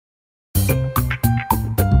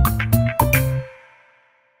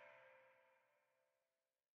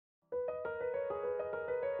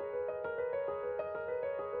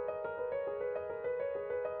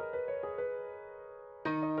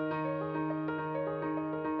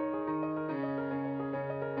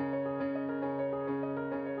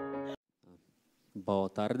Boa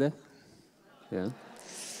tarde. Yeah.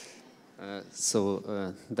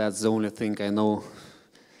 That's the only thing I know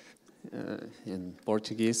in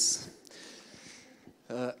Portuguese.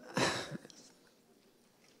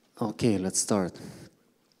 Okay, let's start.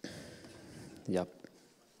 Yep.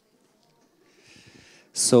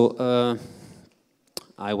 So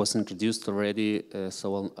I was introduced already,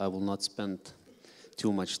 so I will not spend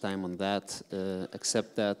too much time on that,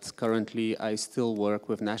 except that currently I still work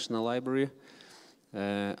with National Library.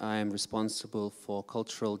 I am responsible for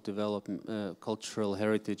cultural development, cultural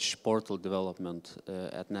heritage portal development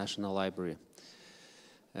at National Library.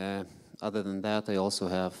 Other than that, I also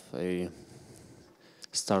have a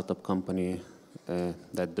startup company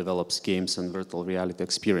that develops games and virtual reality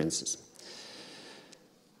experiences.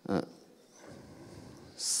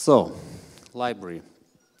 Library.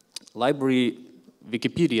 Library,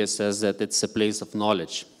 Wikipedia says that it's a place of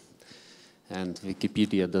knowledge, and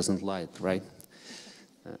Wikipedia doesn't lie, right?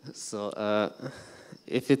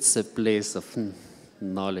 If it's a place of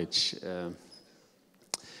knowledge,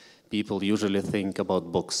 people usually think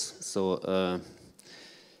about books. So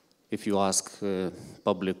if you ask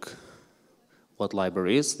public what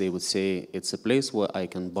library is, they would say it's a place where I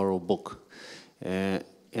can borrow a book.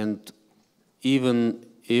 And even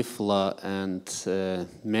IFLA and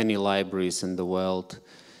many libraries in the world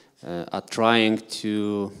are trying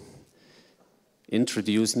to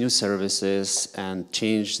introduce new services and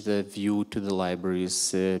change the view to the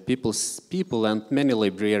libraries. People and many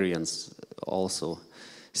librarians also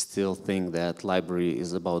still think that library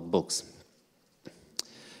is about books.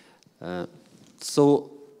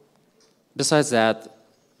 Besides that,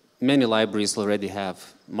 many libraries already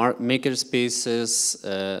have maker spaces.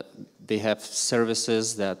 They have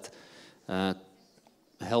services that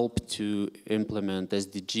help to implement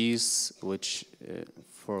SDGs, which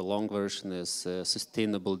for a long version is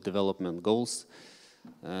Sustainable Development Goals,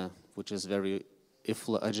 which is very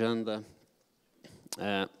IFLA agenda.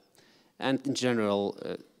 And in general,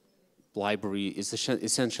 library is an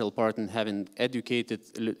essential part in having educated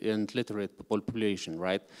and literate population,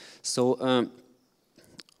 right? So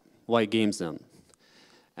why games then?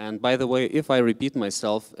 And by the way, if I repeat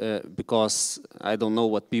myself, because I don't know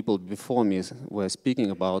what people before me were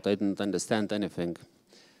speaking about, I didn't understand anything.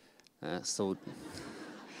 So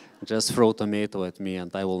just throw tomato at me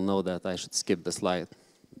and I will know that I should skip the slide.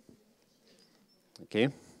 Okay?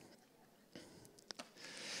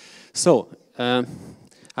 So,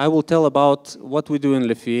 I will tell about what we do in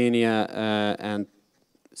Lithuania and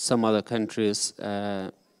some other countries,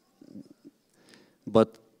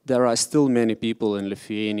 but there are still many people in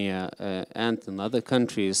Lithuania and in other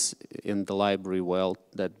countries in the library world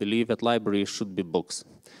that believe that libraries should be books.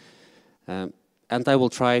 And I will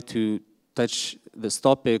try to touch this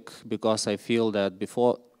topic because I feel that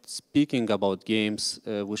before speaking about games,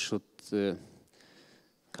 we should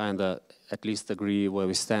kind of at least agree where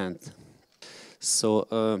we stand. So,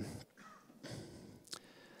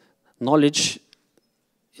 knowledge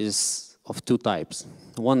is of two types.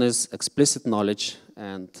 One is explicit knowledge,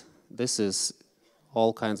 and this is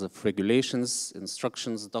all kinds of regulations,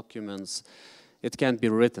 instructions, documents. It can be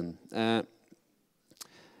written.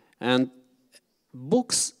 And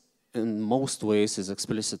books, in most ways, is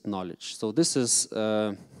explicit knowledge. So this is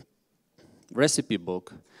a recipe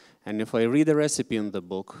book, and if I read a recipe in the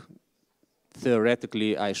book,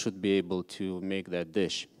 theoretically, I should be able to make that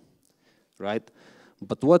dish, right?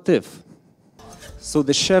 But what if? So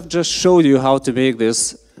the chef just showed you how to make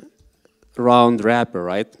this round wrapper,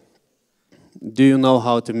 right? Do you know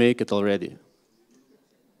how to make it already?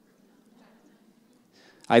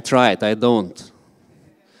 I tried, I don't.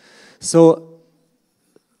 So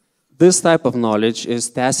this type of knowledge is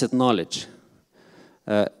tacit knowledge.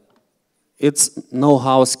 It's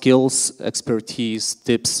know-how, skills, expertise,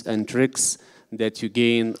 tips, and tricks that you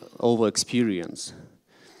gain over experience.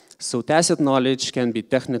 So tacit knowledge can be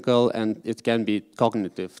technical and it can be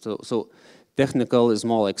cognitive. So technical is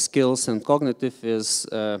more like skills, and cognitive is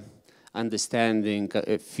understanding,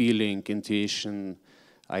 feeling, intuition,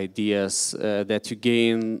 ideas that you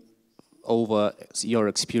gain over your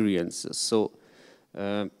experiences. So,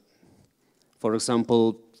 for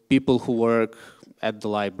example, people who work at the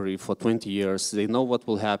library for 20 years, they know what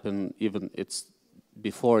will happen even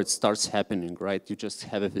before it starts happening, right? You just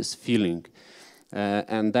have this feeling.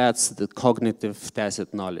 And that's the cognitive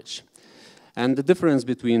tacit knowledge. And the difference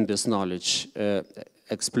between this knowledge,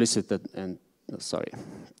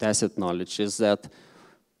 tacit knowledge, is that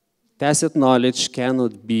tacit knowledge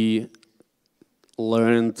cannot be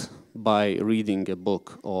learned by reading a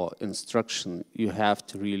book or instruction. You have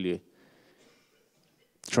to really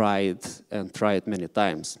try it and try it many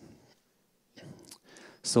times.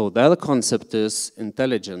 So the other concept is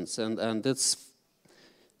intelligence, and it's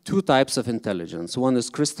two types of intelligence. One is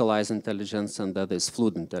crystallized intelligence, and the other is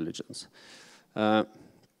fluid intelligence.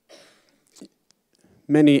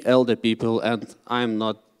 Many elder people, and I'm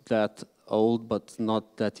not that old, but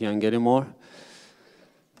not that young anymore,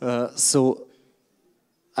 so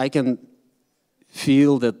I can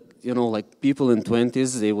feel that, you know, like people in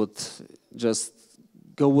 20s, they would just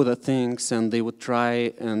go with the things and they would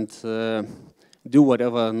try and do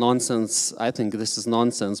whatever nonsense. I think this is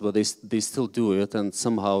nonsense, but they still do it, and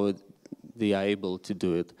somehow they are able to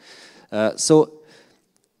do it. So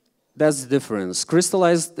that's the difference.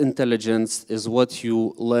 Crystallized intelligence is what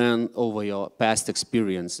you learn over your past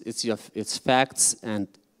experience. It's facts, and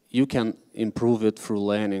you can improve it through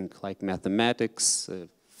learning, like mathematics,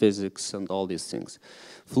 physics, and all these things.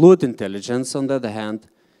 Fluid intelligence, on the other hand,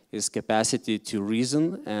 is capacity to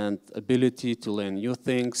reason and ability to learn new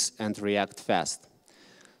things and react fast.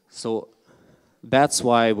 So that's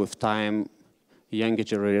why with time, younger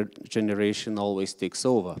generation always takes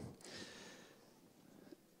over.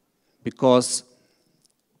 Because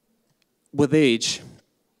with age,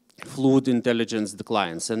 fluid intelligence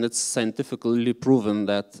declines, and it's scientifically proven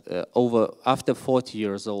that after 40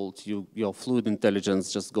 years old, your fluid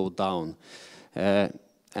intelligence just go down.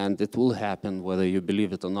 And it will happen whether you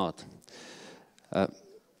believe it or not.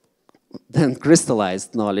 Then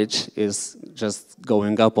crystallized knowledge is just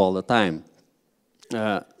going up all the time.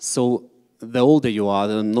 So the older you are,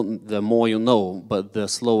 the more you know, but the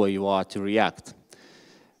slower you are to react.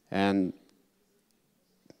 And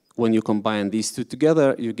when you combine these two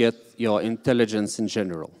together, you get your intelligence in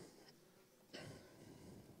general.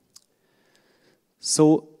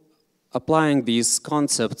 So applying these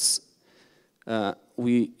concepts,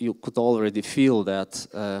 you could already feel that.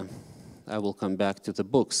 I will come back to the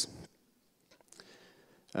books.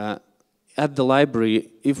 At the library,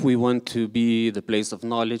 if we want to be the place of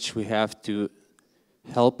knowledge, we have to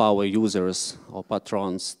help our users or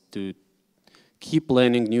patrons to keep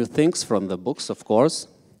learning new things from the books, of course,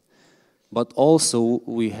 but also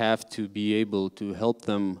we have to be able to help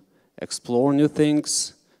them explore new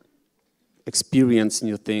things, experience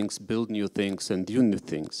new things, build new things, and do new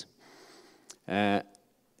things. And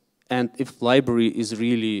if library is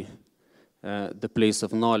really the place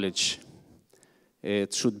of knowledge,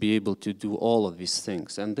 it should be able to do all of these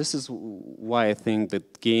things. And this is why I think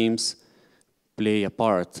that games play a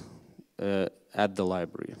part at the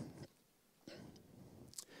library.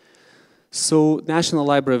 So, National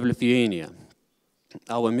Library of Lithuania,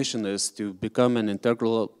 our mission is to become an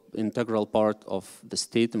integral part of the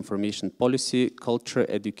state information policy, culture,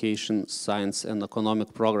 education, science, and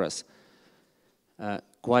economic progress.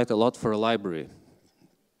 Quite a lot for a library.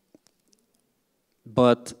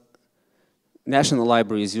 But National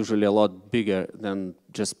Library is usually a lot bigger than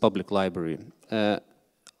just public library.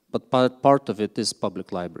 But part of it is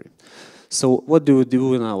public library. So what do we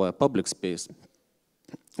do in our public space?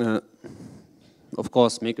 Of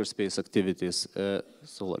course, makerspace activities,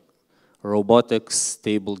 so like robotics,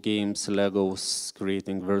 table games, Legos,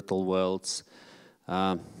 creating virtual worlds,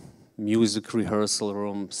 music rehearsal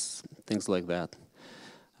rooms, things like that.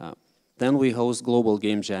 Then we host Global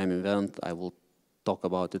Game Jam event. I will talk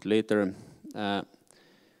about it later.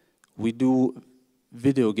 We do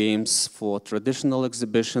video games for traditional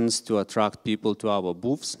exhibitions to attract people to our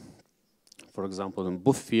booths. For example, in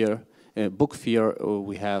Book Fair,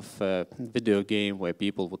 we have a video game where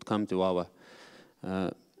people would come to our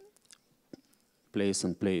place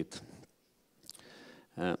and play it.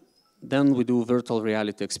 Then we do virtual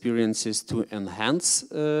reality experiences to enhance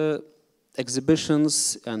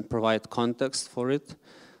exhibitions and provide context for it,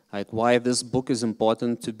 like why this book is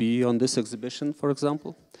important to be on this exhibition, for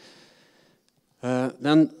example.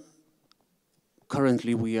 Then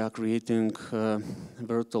currently we are creating a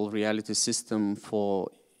virtual reality system for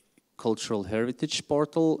cultural heritage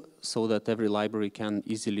portal so that every library can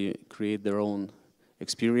easily create their own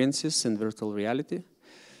experiences in virtual reality.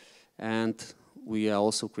 And we are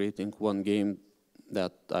also creating one game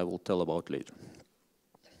that I will tell about later.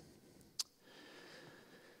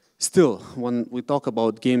 Still, when we talk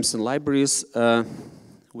about games and libraries,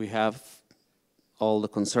 we have all the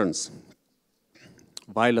concerns.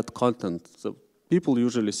 Violent content. So people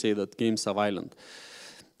usually say that games are violent,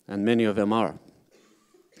 and many of them are.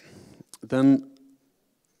 Then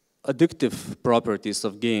addictive properties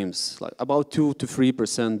of games, like about 2 to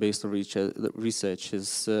 3% based on research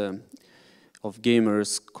is of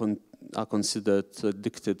gamers are considered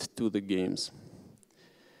addicted to the games.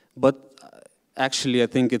 But actually, I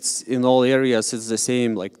think it's in all areas it's the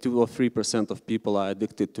same, like 2 or 3% of people are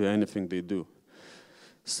addicted to anything they do.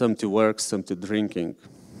 Some to work, some to drinking.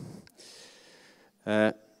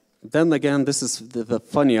 Then again, this is the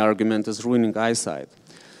funny argument is ruining eyesight.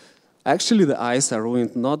 Actually, the eyes are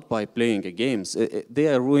ruined not by playing games. They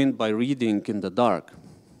are ruined by reading in the dark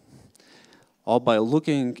or by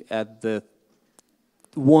looking at the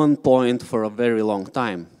one point for a very long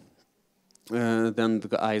time. Then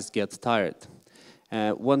the eyes get tired.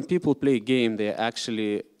 When people play a game, they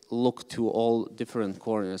actually look to all different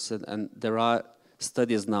corners, and there are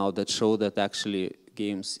studies now that show that actually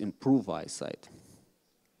games improve eyesight.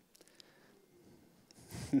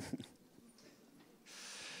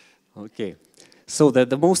 Okay, so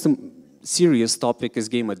the most serious topic is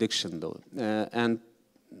game addiction, though, and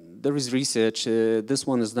there is research. This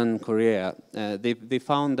one is done in Korea. They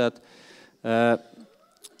found that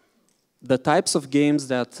the types of games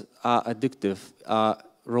that are addictive are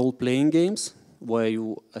role-playing games, where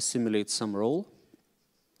you assimilate some role.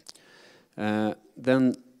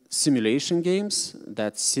 Then simulation games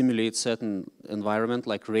that simulate certain environment,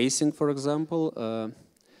 like racing, for example,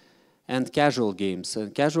 and casual games.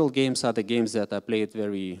 And casual games are the games that are played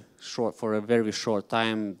very short, for a very short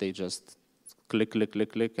time. They just click, click,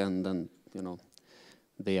 click, click, and then, you know,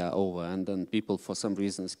 they are over. And then people, for some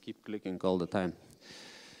reasons, keep clicking all the time.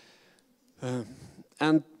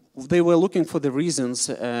 And they were looking for the reasons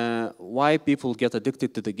why people get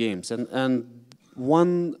addicted to the games. And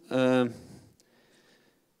one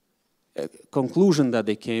conclusion that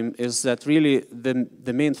they came is that really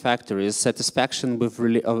the main factor is satisfaction with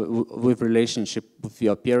relationship with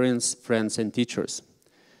your parents, friends, and teachers.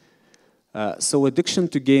 So addiction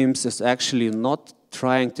to games is actually not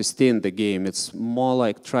trying to stay in the game. It's more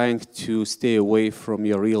like trying to stay away from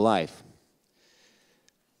your real life.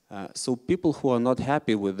 So people who are not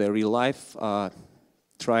happy with their real life are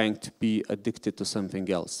trying to be addicted to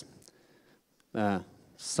something else.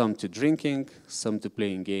 Some to drinking, some to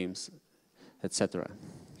playing games, etc.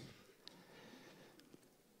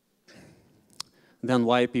 Then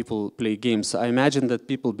why people play games? I imagine that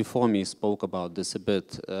people before me spoke about this a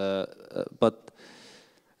bit, but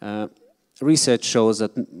research shows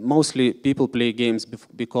that mostly people play games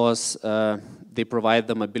because they provide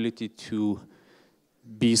them ability to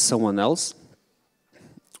be someone else,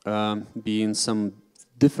 be in some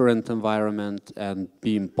different environment and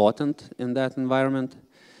be important in that environment.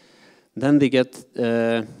 Then they get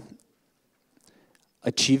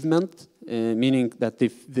achievement, meaning that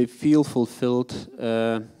they feel fulfilled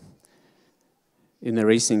in a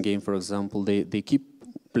racing game, for example. They keep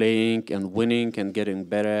playing and winning and getting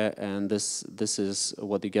better, and this is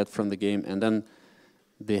what they get from the game. And then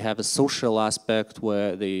they have a social aspect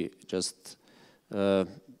where they just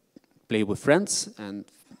play with friends and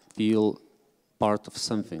feel part of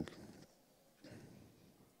something.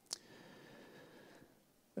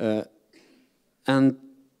 And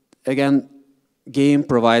again, game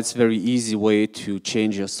provides very easy way to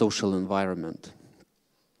change your social environment.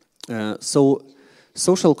 So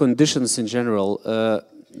social conditions in general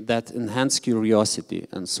that enhance curiosity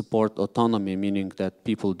and support autonomy, meaning that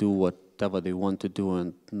people do whatever they want to do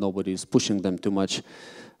and nobody is pushing them too much,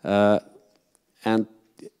 and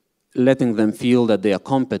letting them feel that they are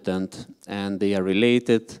competent and they are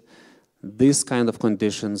related. These kind of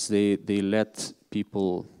conditions, they let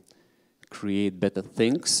people create better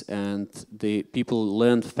things, and people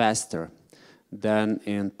learn faster than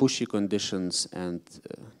in pushy conditions, and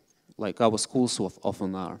like our schools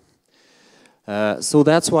often are. So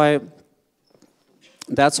that's why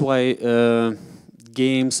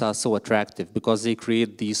games are so attractive, because they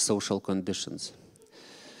create these social conditions.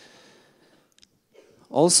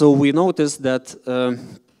 Also, we noticed that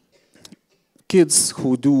kids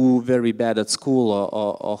who do very bad at school,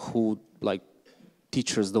 or who, like,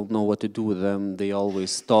 teachers don't know what to do with them, they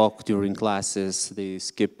always talk during classes, they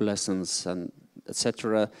skip lessons, and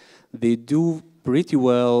etc. They do pretty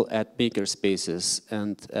well at maker spaces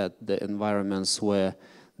and at the environments where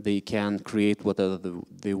they can create whatever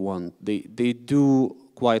they want. They do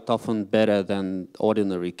quite often better than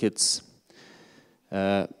ordinary kids.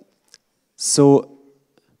 But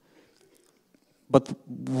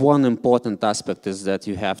one important aspect is that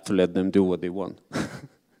you have to let them do what they want.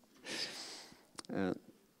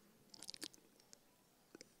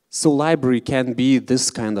 So library can be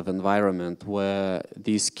this kind of environment where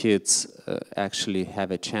these kids actually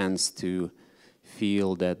have a chance to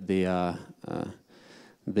feel that they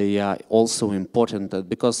are also important,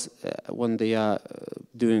 because when they are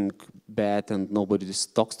doing bad and nobody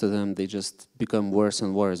talks to them, they just become worse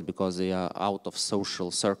and worse because they are out of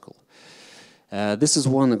social circle. This is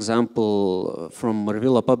one example from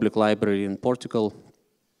Marvila Public Library in Portugal.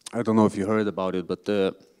 I don't know if you heard about it, but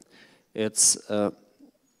it's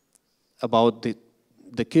about the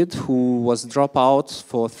the kid who was dropped out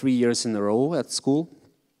for 3 years in a row at school.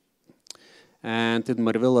 And in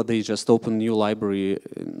Marvilla, they just opened a new library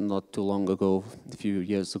not too long ago, a few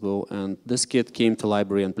years ago. And this kid came to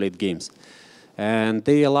library and played games. And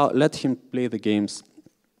they let him play the games.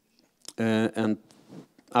 And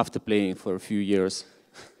after playing for a few years,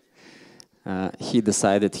 he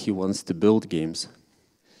decided he wants to build games.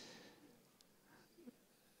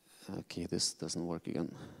 Okay, this doesn't work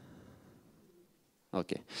again.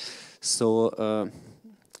 Okay, so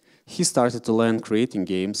he started to learn creating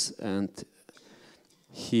games, and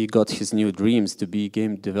he got his new dreams to be a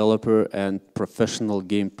game developer and professional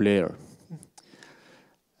game player.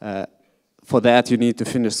 For that, you need to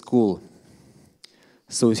finish school.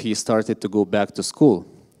 So he started to go back to school.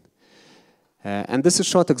 And this is a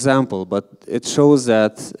short example, but it shows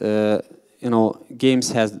that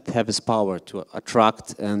games have this power to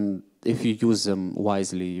attract, and if you use them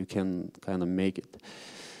wisely, you can kind of make it.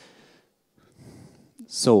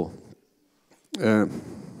 So,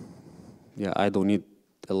 yeah, I don't need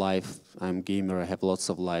a life. I'm a gamer. I have lots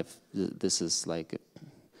of life. This is like a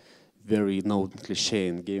very known cliche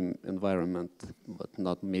in game environment, but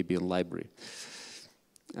not maybe in library.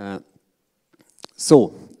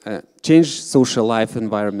 Change social life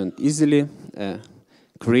environment easily.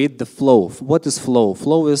 Create the flow. What is flow?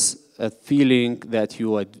 Flow is a feeling that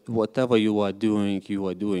whatever you are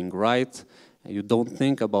doing right. You don't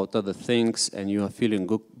think about other things, and you are feeling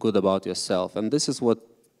good about yourself. And this is what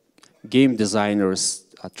game designers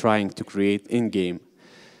are trying to create in game.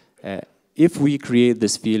 If we create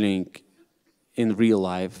this feeling in real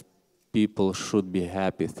life, people should be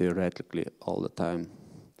happy theoretically all the time.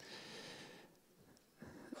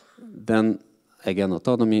 Then again,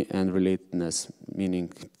 autonomy and relatedness, meaning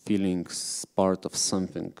feelings part of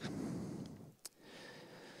something.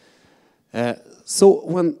 So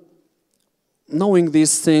when knowing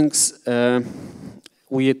these things,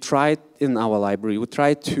 we tried in our library, we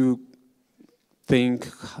tried to think,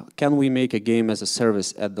 can we make a game as a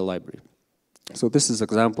service at the library? So this is an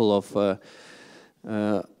example of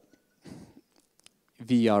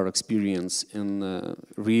VR experience in a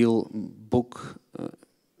real book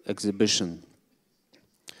exhibition.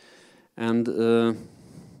 And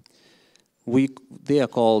they are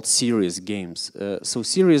called serious games. So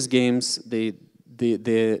serious games,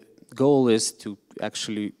 the goal is to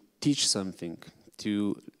actually teach something,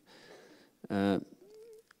 to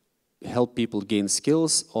help people gain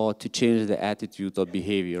skills or to change the attitude or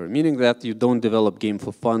behavior. Meaning that you don't develop game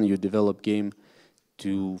for fun, you develop game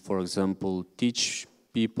to, for example, teach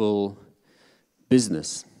people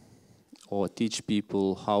business or teach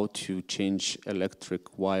people how to change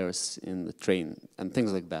electric wires in the train and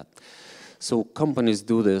things like that. So companies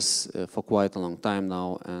do this for quite a long time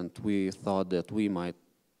now, and we thought that we might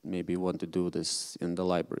maybe want to do this in the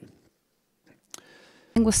library.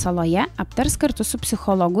 Saloje aptars kartu su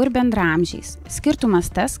psichologu ir bendraamžiais. Skirtumas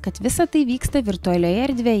tas, kad visa tai vyksta virtualioje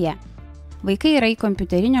erdvėje. Vaikai yra į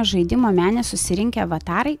kompiuterinio žaidimo menę susirinkę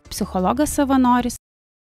avatarai, psichologas savanoris.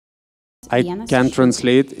 I can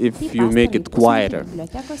translate if you make it quieter.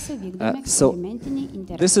 So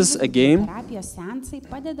this is a game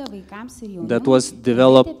that was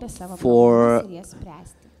developed for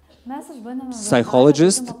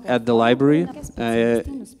psychologists at the library,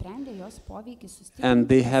 and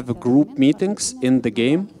they have group meetings in the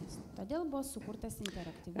game,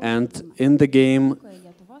 and in the game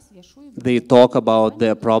they talk about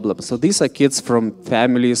their problems. So these are kids from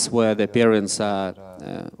families where their parents are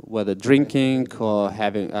whether drinking or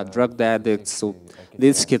having drug addicts. So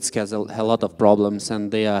these kids have a lot of problems,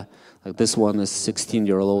 and they are like, this one is a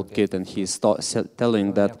 16-year-old kid, and he's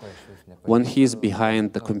telling that when he's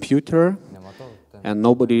behind the computer and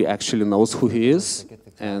nobody actually knows who he is,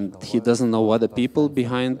 and he doesn't know other people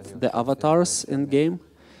behind the avatars in game,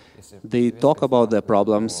 they talk about their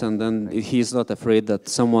problems, and then he's not afraid that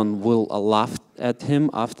someone will laugh at him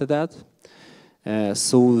after that.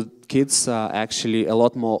 So kids are actually a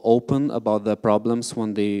lot more open about their problems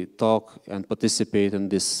when they talk and participate in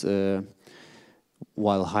this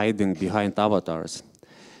while hiding behind avatars.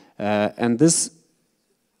 And this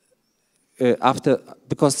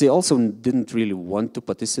because they also didn't really want to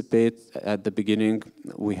participate at the beginning,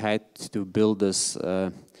 we had to build this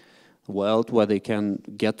world where they can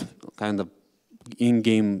get kind of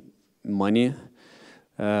in-game money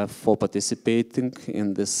for participating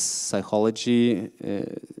in this psychology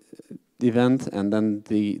event, and then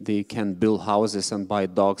they can build houses and buy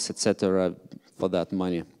dogs, etc. for that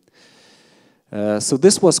money. So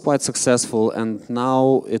this was quite successful, and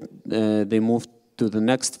now they moved to the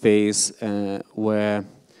next phase where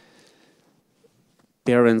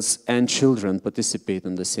parents and children participate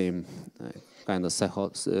in the same kind of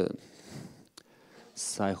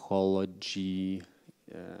psychology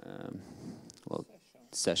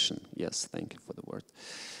session. Yes, thank you for the word.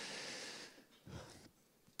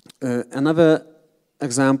 Another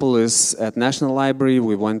example is at National Library.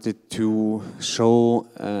 We wanted to show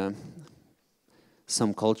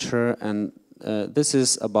some culture, and this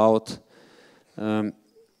is about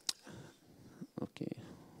okay,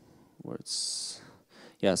 words.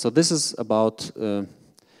 Yeah, so this is about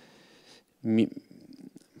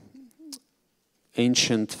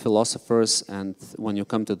ancient philosophers, and when you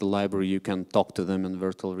come to the library, you can talk to them in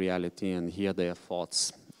virtual reality and hear their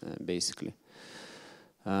thoughts, basically.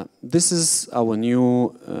 This is our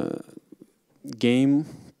new game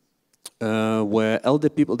where elder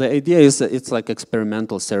people, the idea is that it's like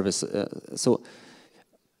experimental service. So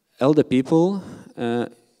elder people,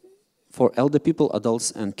 for elder people,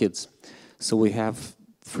 adults and kids. So we have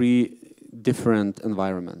 3 different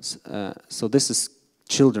environments. So this is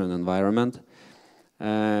children environment,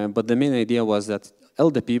 but the main idea was that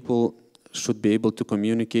elder people should be able to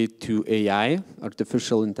communicate to AI,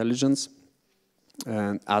 artificial intelligence,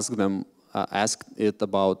 and ask it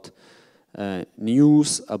about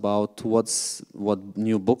news, about what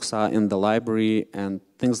new books are in the library and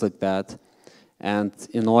things like that. And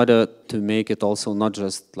in order to make it also not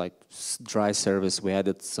just like dry service, we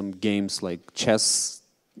added some games like chess,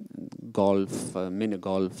 golf, mini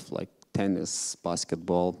golf, like tennis,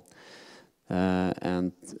 basketball,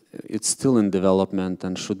 and it's still in development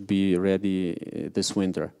and should be ready this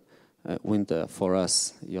winter for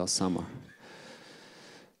us, your summer.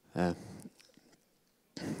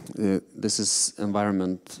 This is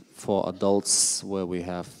environment for adults where we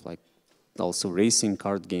have like also racing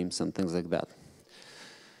card games and things like that.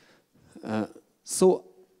 So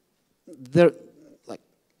there, like,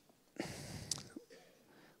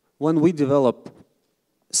 when we develop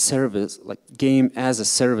service, like game as a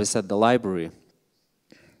service at the library,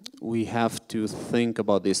 we have to think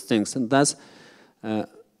about these things, and that's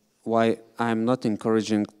why I'm not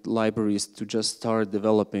encouraging libraries to just start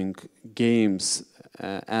developing games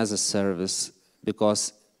as a service,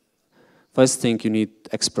 because first thing, you need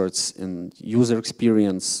experts in user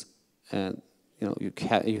experience, and you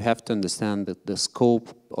have to understand that the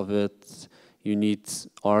scope of it. You need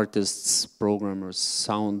artists, programmers,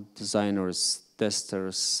 sound designers,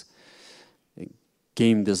 testers,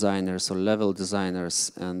 game designers or level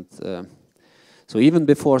designers, and so even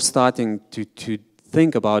before starting to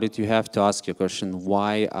think about it, you have to ask your question: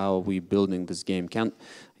 why are we building this game?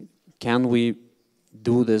 Can we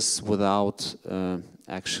do this without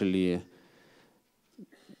actually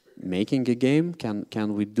making a game?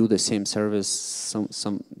 Can we do the same service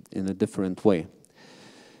some in a different way?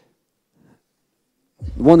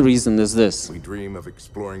 One reason is this: we dream of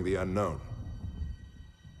exploring the unknown,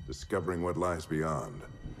 discovering what lies beyond.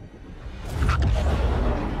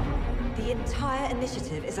 The entire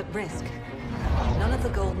initiative is at risk. None of the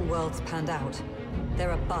golden worlds panned out.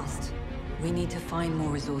 They're a bust. We need to find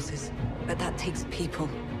more resources, but that takes people,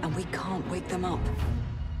 and we can't wake them up.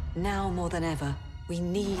 Now more than ever, we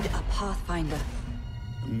need a pathfinder.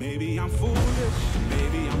 Maybe I'm foolish,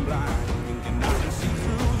 maybe I'm blind, thinking I can see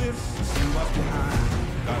through this, see what's behind.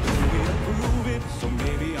 Got no way to prove it, so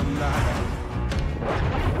maybe I'm lying.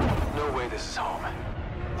 No way this is home.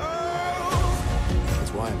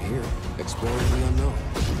 That's why I'm here, exploring the unknown.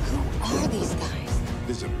 Who are these guys?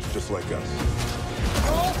 Visitors just like us.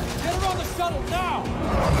 Oh, get her on the shuttle now!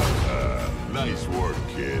 Nice work,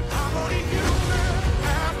 kid. I'm only human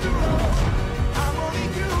after all. I'm only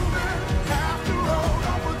human after all.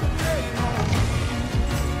 Don't put the blame on me.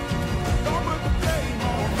 Don't put the blame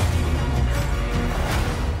on me.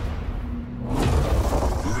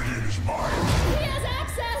 Your name is mine. He has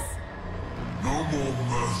access! No more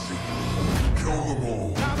mercy. Kill them all.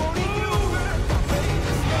 I'm only human.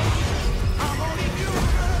 I'm only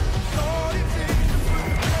human. All it takes is put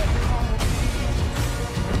the blame on me.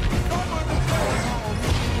 Don't put the blame on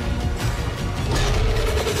me.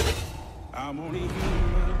 I'm only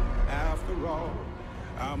human after all.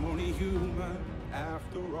 I'm only human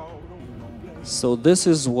after all. Don't blame. so this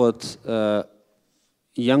is what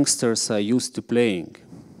youngsters are used to playing,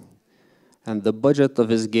 and the budget of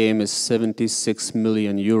this game is 76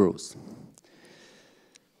 million euros.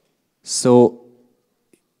 So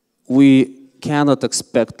we cannot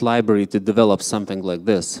expect library to develop something like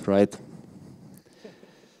this, right?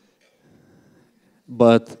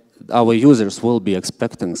 But our users will be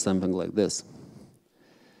expecting something like this.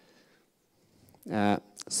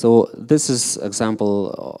 So this is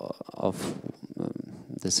example of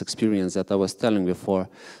this experience that I was telling before.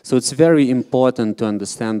 So it's very important to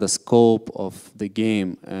understand the scope of the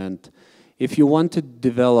game, and if you want to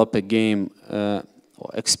develop a game or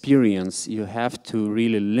experience, you have to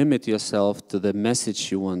really limit yourself to the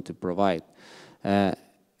message you want to provide.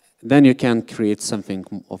 Then you can create something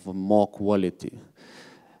of a more quality.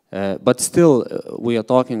 But still, we are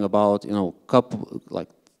talking about, you know, like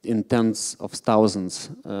in tens of thousands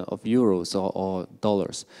of euros or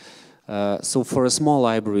dollars. So for a small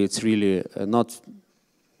library, it's really not,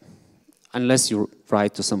 unless you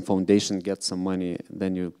write to some foundation, get some money,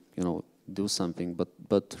 then you know, do something.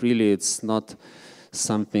 But really, it's not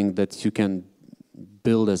something that you can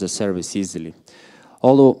build as a service easily.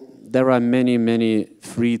 Although there are many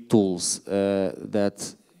free tools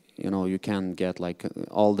that, you know, you can get, like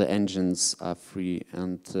all the engines are free,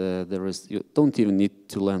 and you don't even need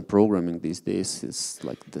to learn programming these days. It's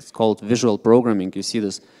like, it's called visual programming. You see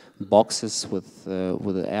these boxes with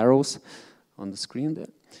the arrows on the screen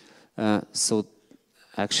there. So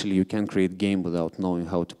actually you can create game without knowing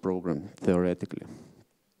how to program, theoretically.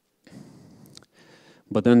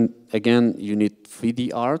 But then again, you need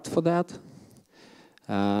 3D art for that.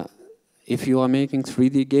 If you are making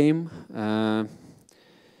 3D game,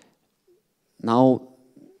 now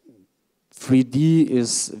 3D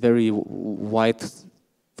is very wide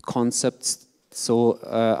concept, so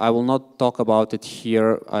I will not talk about it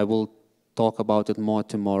here. I will talk about it more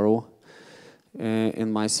tomorrow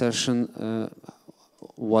in my session.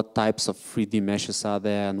 What types of 3D meshes are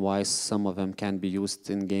there and why some of them can be used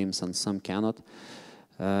in games and some cannot.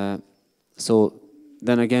 So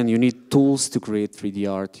then again, you need tools to create 3D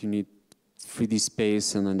art. You need 3D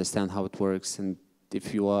space and understand how it works. And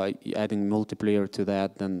if you are adding multiplayer to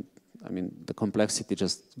that, then, I mean, the complexity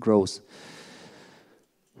just grows.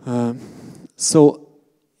 So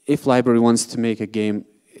if library wants to make a game,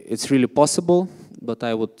 it's really possible, but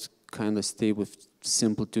I would kind of stay with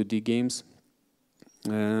simple 2D games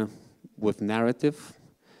with narrative.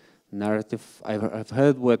 I've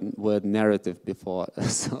heard word narrative before,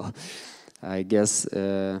 so I guess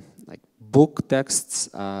like book texts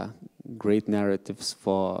are great narratives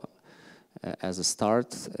for as a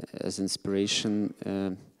start, as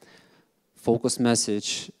inspiration. Focus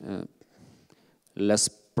message, less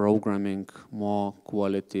programming, more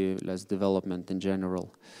quality, less development in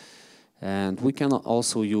general. And we can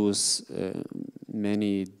also use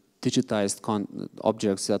many digitized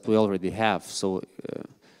objects that we already have. So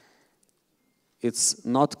it's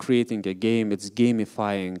not creating a game, it's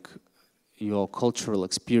gamifying your cultural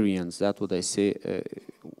experience. That's what I say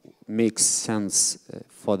makes sense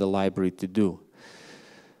for the library to do.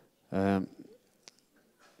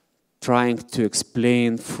 Trying to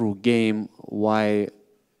explain through game why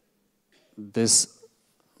this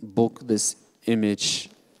book, this image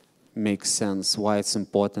makes sense, why it's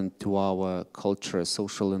important to our culture,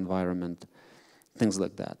 social environment, things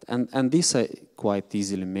like that. And these are quite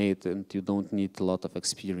easily made, and you don't need a lot of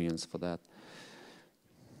experience for that.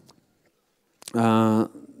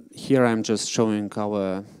 Here I'm just showing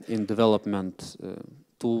our in development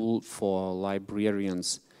tool for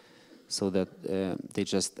librarians, so that they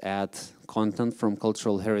just add content from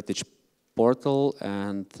Cultural Heritage Portal,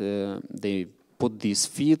 and they put these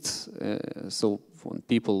feeds, so when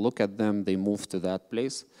people look at them, they move to that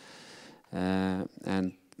place,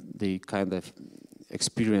 and they kind of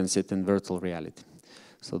experience it in virtual reality.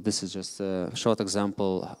 So this is just a short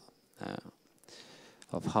example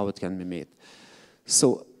of how it can be made.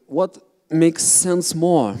 So what makes sense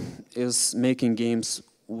more is making games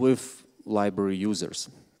with library users,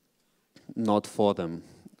 not for them.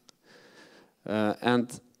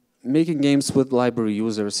 And making games with library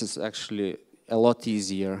users is actually a lot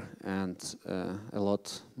easier and a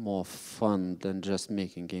lot more fun than just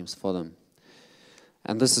making games for them.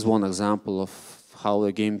 And this is one example of how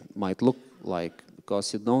a game might look like,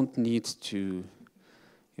 because you don't need to,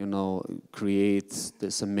 you know, create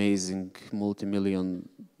this amazing multi-million,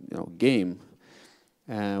 you know, game.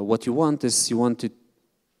 What you want is, you want to,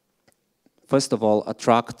 first of all,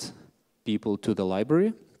 attract people to the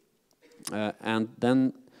library, and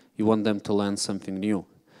then you want them to learn something new.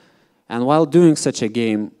 And while doing such a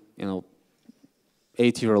game, you know,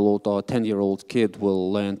 8-year-old or 10-year-old kid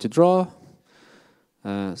will learn to draw,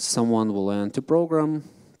 someone will learn to program,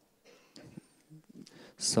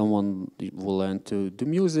 someone will learn to do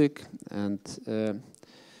music, and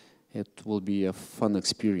it will be a fun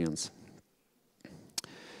experience.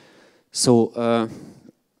 So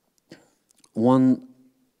one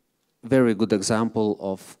very good example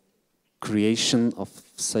of creation of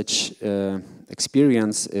such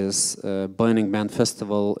experience is Burning Man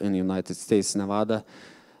Festival in the United States, Nevada.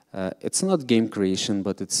 It's not game creation,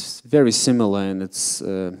 but it's very similar in its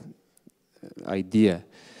idea.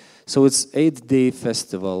 So it's 8-day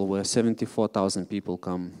festival where 74,000 people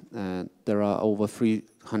come. There are over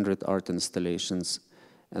 300 art installations,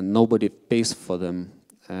 and nobody pays for them.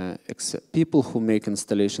 Except people who make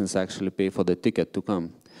installations actually pay for the ticket to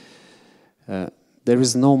come. There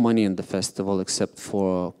is no money in the festival except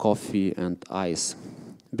for coffee and ice,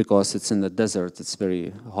 because it's in the desert, it's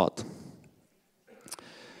very hot.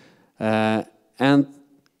 And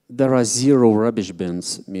there are 0 rubbish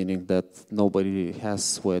bins, meaning that nobody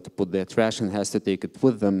has where to put their trash and has to take it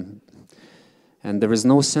with them. And there is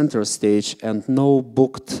no center stage and no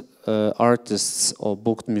booked artists or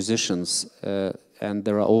booked musicians. And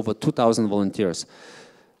there are over 2,000 volunteers.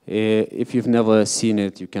 If you've never seen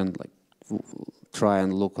it, you can try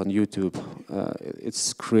and look on YouTube.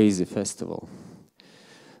 It's crazy festival.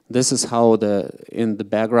 This is how in the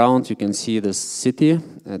background you can see the city.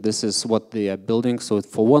 This is what they are building. So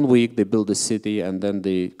for 1 week they build the city and then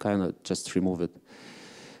they kind of just remove it.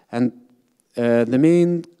 And the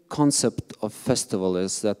main concept of festival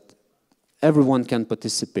is that everyone can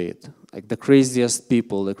participate. Like the craziest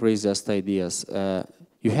people, the craziest ideas.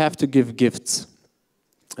 You have to give gifts,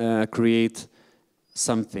 create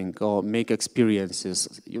something, or make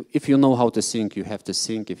experiences. If you know how to sing, you have to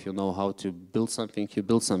sing. If you know how to build something, you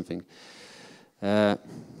build something.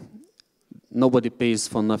 Nobody pays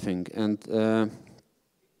for nothing. And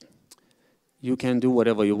you can do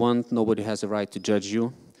whatever you want. Nobody has a right to judge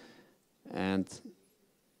you. And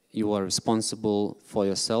you are responsible for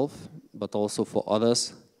yourself, but also for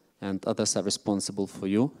others. And others are responsible for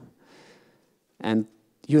you. And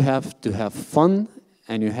you have to have fun,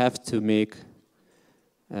 and you have to make,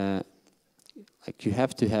 you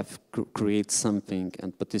have to create something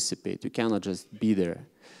and participate. You cannot just be there.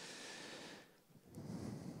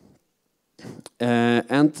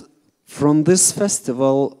 And from this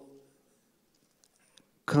festival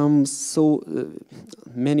comes so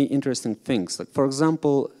many interesting things. Like, for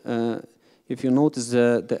example, if you notice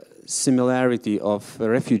the similarity of a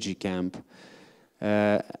refugee camp,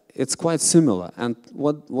 it's quite similar. And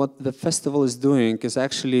what the festival is doing is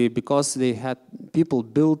actually, because they had people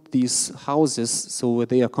build these houses so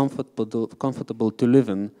they are comfortable to live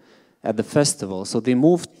in at the festival. So they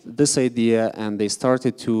moved this idea and they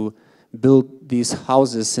started to build these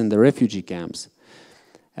houses in the refugee camps.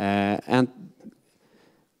 And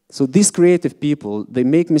so these creative people, they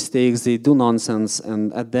make mistakes, they do nonsense,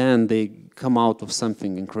 and at the end they come out with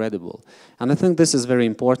something incredible. And I think this is very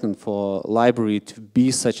important for library to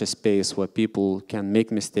be such a space where people can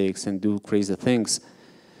make mistakes and do crazy things,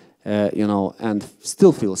 you know, and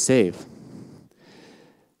still feel safe.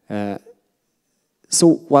 So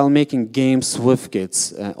while making games with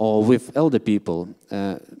kids or with elder people,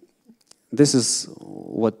 this is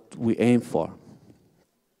what we aim for.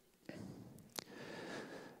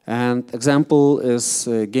 And example is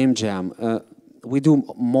Game Jam. We do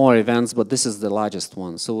more events, but this is the largest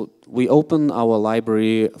one. So we open our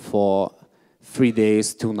library for 3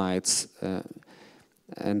 days, 2 nights,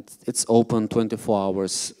 and it's open 24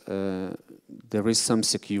 hours. There is some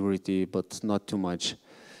security, but not too much.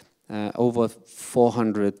 Over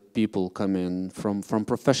 400 people come in, from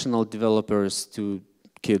professional developers to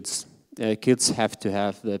kids. Kids have to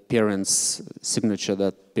have the parents' signature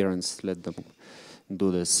that parents let them do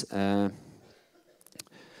this.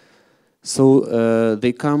 So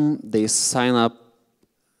they come, they sign up,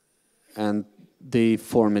 and they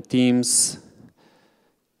form teams.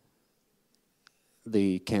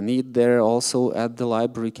 They can eat there also at the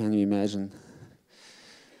library, can you imagine?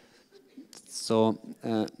 So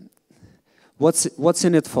what's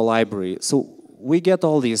in it for library? So we get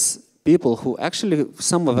all these people who actually,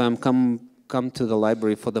 some of them come to the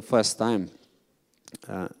library for the first time.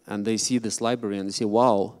 And they see this library and they say,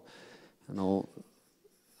 wow, you know,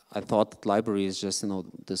 I thought that library is just, you know,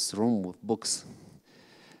 this room with books.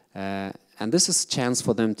 And this is a chance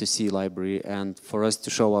for them to see library and for us to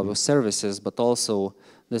show our services, but also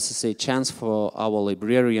this is a chance for our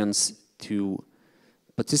librarians to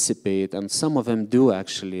participate, and some of them do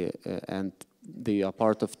actually, and they are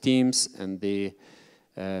part of teams and they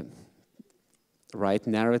write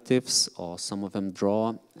narratives, or some of them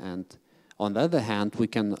draw. And on the other hand, we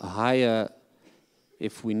can hire,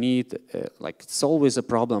 if we need, like it's always a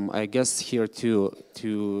problem, I guess here too,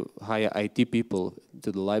 to hire IT people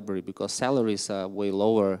to the library, because salaries are way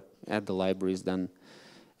lower at the libraries than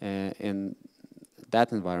in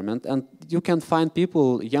that environment. And you can find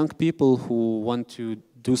people, young people who want to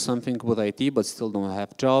do something with IT but still don't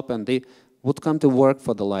have a job, and they would come to work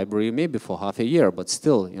for the library maybe for half a year, but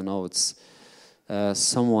still, you know, it's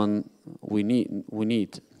someone we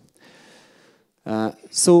need.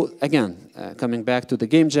 So again, coming back to the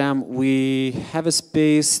game jam, we have a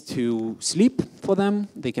space to sleep for them.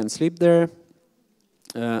 They can sleep there.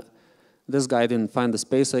 This guy didn't find the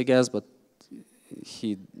space, I guess, but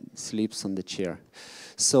he sleeps on the chair.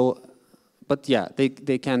 So, but yeah,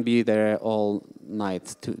 they can be there all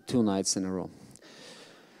night, two nights in a row.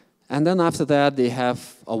 And then after that, they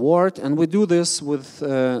have award, and we do this with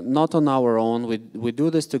not on our own. We do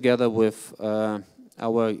this together with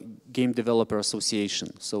our Game Developer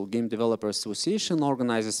Association. So Game Developer Association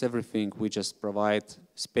organizes everything. We just provide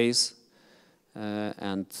space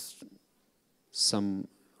and some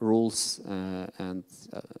rules and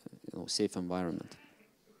safe environment.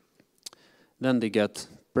 Then they get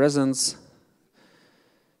presents,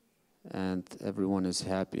 and everyone is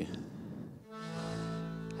happy.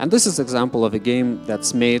 And this is an example of a game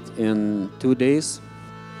that's made in 2 days.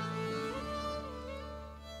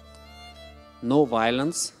 No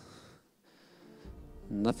violence,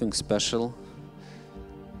 nothing special.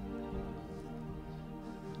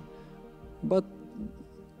 But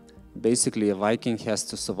basically a Viking has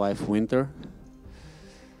to survive winter.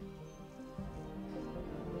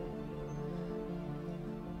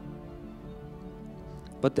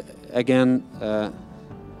 But again,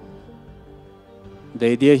 the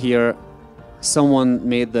idea here, someone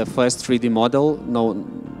made the first 3D model.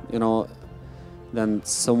 Then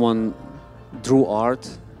someone drew art.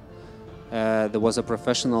 There was a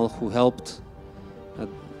professional who helped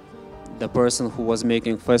the person who was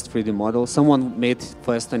making first 3D model. Someone made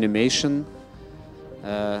first animation,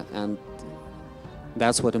 and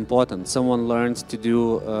that's what's important. Someone learned to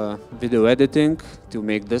do video editing to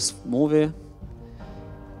make this movie.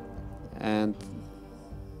 And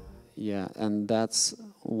yeah, and that's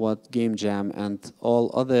what Game Jam and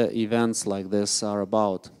all other events like this are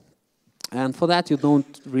about. And for that, you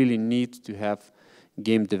don't really need to have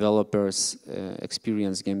game developers,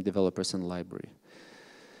 experienced game developers in the library.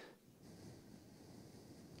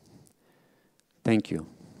 Thank you.